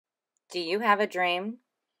Do you have a dream?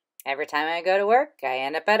 Every time I go to work, I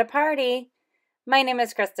end up at a party. My name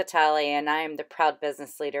is Krista Tully, and I am the proud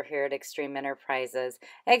business leader here at X-Treme Enterprises.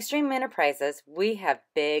 At X-Treme Enterprises, we have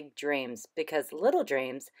big dreams because little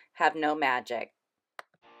dreams have no magic.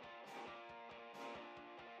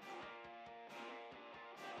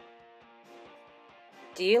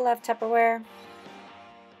 Do you love Tupperware?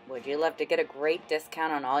 Would you love to get a great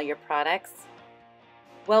discount on all your products?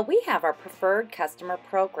 Well, we have our preferred customer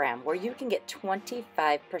program where you can get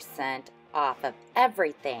 25% off of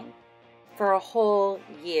everything for a whole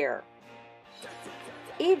year.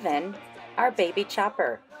 Even our baby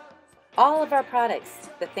chopper. All of our products,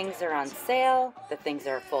 the things are on sale, the things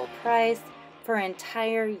are full price for an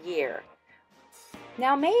entire year.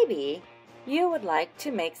 Now maybe you would like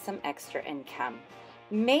to make some extra income.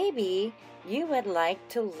 Maybe you would like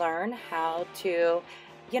to learn how to,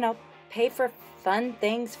 pay for fun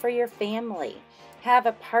things for your family. Have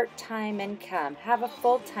a part-time income, have a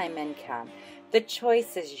full-time income. The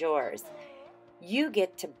choice is yours. You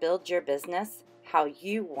get to build your business how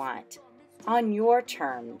you want, on your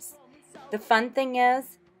terms. The fun thing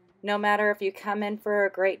is, no matter if you come in for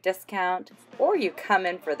a great discount or you come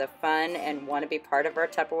in for the fun and want to be part of our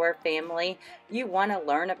Tupperware family, you want to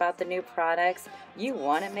learn about the new products, you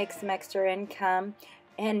want to make some extra income,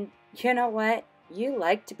 and you know what? You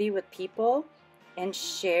like to be with people and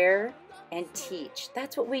share and teach.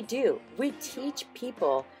 That's what we do. We teach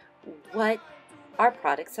people what our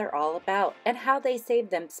products are all about and how they save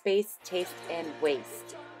them space, taste, and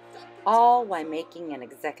waste. All while making an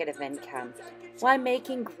executive income, while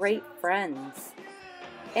making great friends,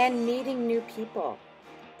 and meeting new people.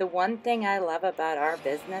 The one thing I love about our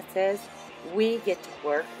business is we get to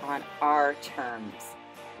work on our terms,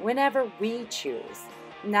 whenever we choose,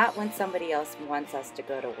 not when somebody else wants us to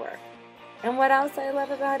go to work. And what else I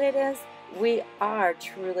love about it is we are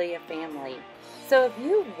truly a family. So if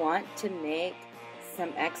you want to make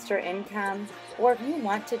some extra income, or if you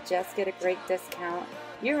want to just get a great discount,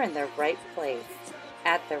 you're in the right place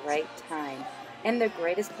at the right time. And the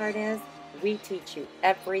greatest part is we teach you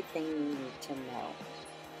everything you need to know.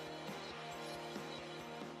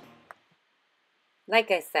 Like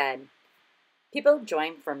I said, people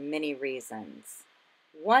join for many reasons.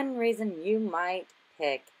 One reason you might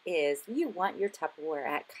pick is you want your Tupperware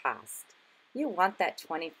at cost. You want that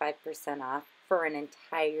 25% off for an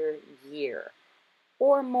entire year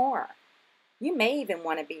or more. You may even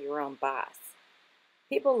want to be your own boss.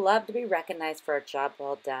 People love to be recognized for a job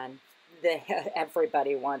well done.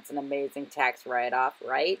 Everybody wants an amazing tax write-off,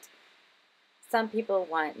 right? Some people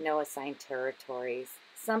want no assigned territories.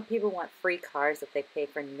 Some people want free cars if they pay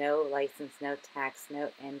for no license, no tax, no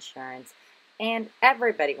insurance. And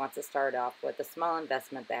everybody wants to start off with a small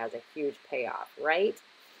investment that has a huge payoff, right?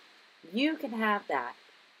 You can have that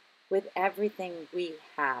with everything we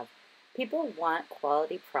have. People want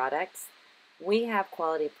quality products. We have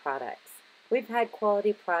quality products. We've had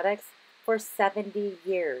quality products for 70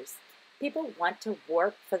 years. People want to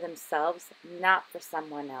work for themselves, not for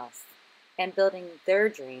someone else, and building their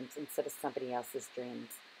dreams instead of somebody else's dreams.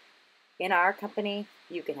 In our company,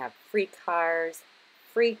 you can have free cars,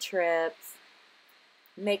 free trips,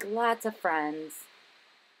 make lots of friends,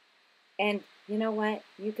 and you know what?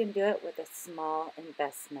 You can do it with a small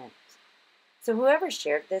investment. So whoever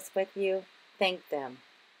shared this with you, thank them.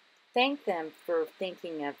 Thank them for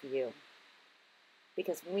thinking of you.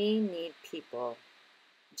 Because we need people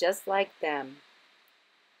just like them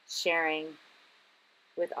sharing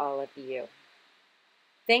with all of you.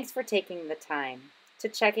 Thanks for taking the time to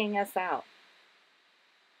checking us out.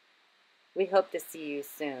 We hope to see you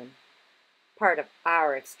soon, part of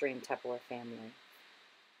our X-Treme Tupperware family.